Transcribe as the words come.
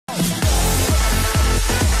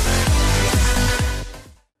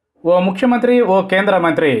ఓ ముఖ్యమంత్రి, ఓ కేంద్ర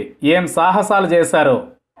మంత్రి ఏం సాహసాలు చేశారు.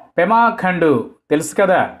 పెమా ఖండు తెలుసు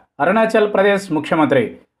కదా, అరుణాచల్ ప్రదేశ్ ముఖ్యమంత్రి.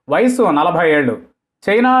 వయసు 40 ఏళ్లు.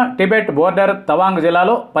 చైనా టిబెట్ బోర్డర్ తవాంగ్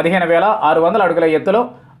జిల్లాలో 15,600 అడుగుల ఎత్తులో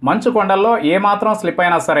మంచు కొండల్లో ఏమాత్రం స్లిప్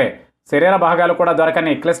అయినా సరే శరీర భాగాలు కూడా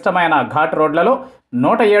దొరకని క్లిష్టమైన ఘాట్ రోడ్లలో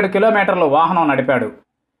 107 కిలోమీటర్లు వాహనం నడిపాడు.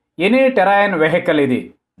 ఎనీ టెరైన్ వెహికల్ ఇది.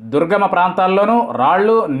 దుర్గమ ప్రాంతాల్లోనూ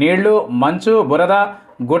రాళ్ళు, నీళ్లు, మంచు, బురద,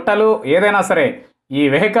 గుట్టలు ఏదైనా సరే ఈ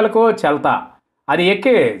వెహికల్కు చెల్తా. అది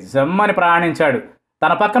ఎక్కి జమ్మని ప్రయాణించాడు.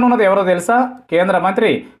 తన పక్కన ఉన్నది ఎవరో తెలుసా? కేంద్ర మంత్రి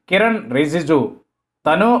కిరణ్ రిజిజు.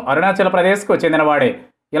 తను అరుణాచల్ ప్రదేశ్కు చెందినవాడే.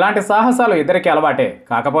 ఇలాంటి సాహసాలు ఇద్దరికి అలవాటే.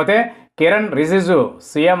 కాకపోతే కిరణ్ రిజిజు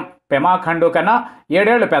సీఎం పెమా ఖండు కన్నా 7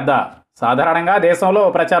 ఏళ్లు పెద్ద. సాధారణంగా దేశంలో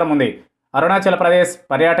ప్రచారం ఉంది, అరుణాచల్ ప్రదేశ్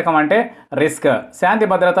పర్యాటకం అంటే రిస్క్, శాంతి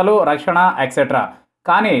భద్రతలు, రక్షణ ఎక్సెట్రా.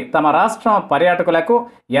 కానీ తమ రాష్ట్రం పర్యాటకులకు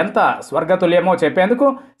ఎంత స్వర్గతుల్యమో చెప్పేందుకు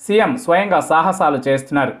సీఎం స్వయంగా సాహసాలు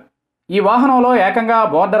చేస్తున్నారు. ఈ వాహనంలో ఏకంగా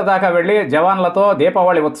బోర్డర్ దాకా వెళ్లి జవాన్లతో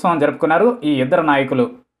దీపావళి ఉత్సవం జరుపుకున్నారు ఈ ఇద్దరు నాయకులు.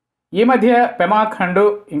 ఈ మధ్య పెమా ఖండు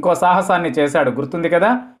ఇంకో సాహసాన్ని చేశాడు, గుర్తుంది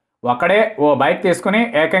కదా. ఒక్కడే ఓ బైక్ తీసుకుని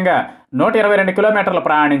ఏకంగా 122 కిలోమీటర్లు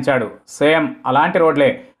ప్రయాణించాడు. సేమ్ అలాంటి రోడ్లే,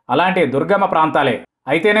 అలాంటి దుర్గమ ప్రాంతాలే.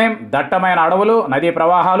 అయితేనేం దట్టమైన అడవులు, నదీ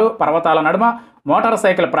ప్రవాహాలు, పర్వతాల నడుమ మోటార్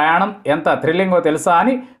సైకిల్ ప్రయాణం ఎంత థ్రిల్లింగో తెలుసా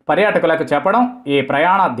అని పర్యాటకులకు చెప్పడం ఈ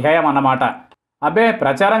ప్రయాణ ధ్యేయం అన్నమాట. అబ్బే,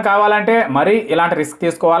 ప్రచారం కావాలంటే మరీ ఇలాంటి రిస్క్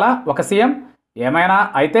తీసుకోవాలా ఒక సీఎం? ఏమైనా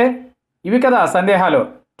అయితే ఇవి కదా సందేహాలు.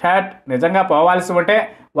 ఠాట్ నిజంగా పోవాల్సి ఉంటే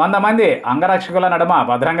 100 మంది అంగరక్షకుల నడుమ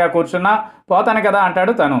భద్రంగా కూర్చున్నా పోతాను కదా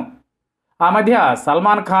అంటాడు తను. ఆ మధ్య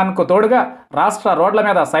సల్మాన్ ఖాన్కు తోడుగా రాష్ట్ర రోడ్ల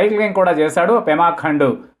మీద సైక్లింగ్ కూడా చేశాడు పెమా ఖండు.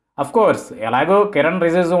 అఫ్కోర్స్ ఎలాగో కిరణ్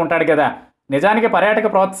రిజిజు ఉంటాడు కదా. నిజానికి పర్యాటక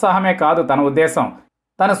ప్రోత్సాహమే కాదు తన ఉద్దేశం.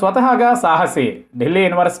 తను స్వతహాగా సాహసి. ఢిల్లీ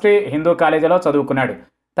యూనివర్సిటీ హిందూ కాలేజీలో చదువుకున్నాడు.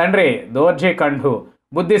 తండ్రి దోర్జీ ఖండు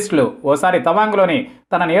బుద్ధిస్టులు. ఓసారి తవాంగ్లోని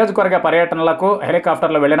తన నియోజకవర్గ పర్యటనలకు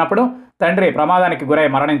హెలికాప్టర్లో వెళ్ళినప్పుడు తండ్రి ప్రమాదానికి గురై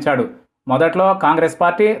మరణించాడు. మొదట్లో కాంగ్రెస్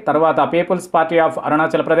పార్టీ, తర్వాత peoples party of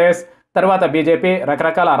Arunachal Pradesh, తర్వాత బీజేపీ,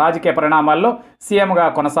 రకరకాల రాజకీయ పరిణామాల్లో సీఎంగా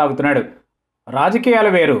కొనసాగుతున్నాడు. రాజకీయాలు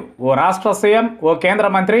వేరు. ఓ రాష్ట్ర సీఎం, ఓ కేంద్ర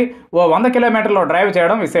మంత్రి ఓ 100 కిలోమీటర్లు డ్రైవ్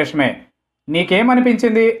చేయడం విశేషమే.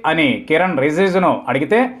 నీకేమనిపించింది అని కిరణ్ రిజిజును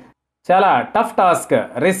అడిగితే, చాలా టఫ్ టాస్క్,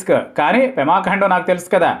 రిస్క్. కానీ పెమా ఖండు నాకు తెలుసు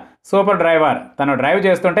కదా, సూపర్ డ్రైవర్. తను డ్రైవ్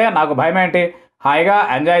చేస్తుంటే నాకు భయమేంటి, హాయిగా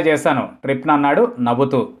ఎంజాయ్ చేశాను ట్రిప్ను అన్నాడు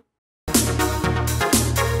నవ్వుతూ.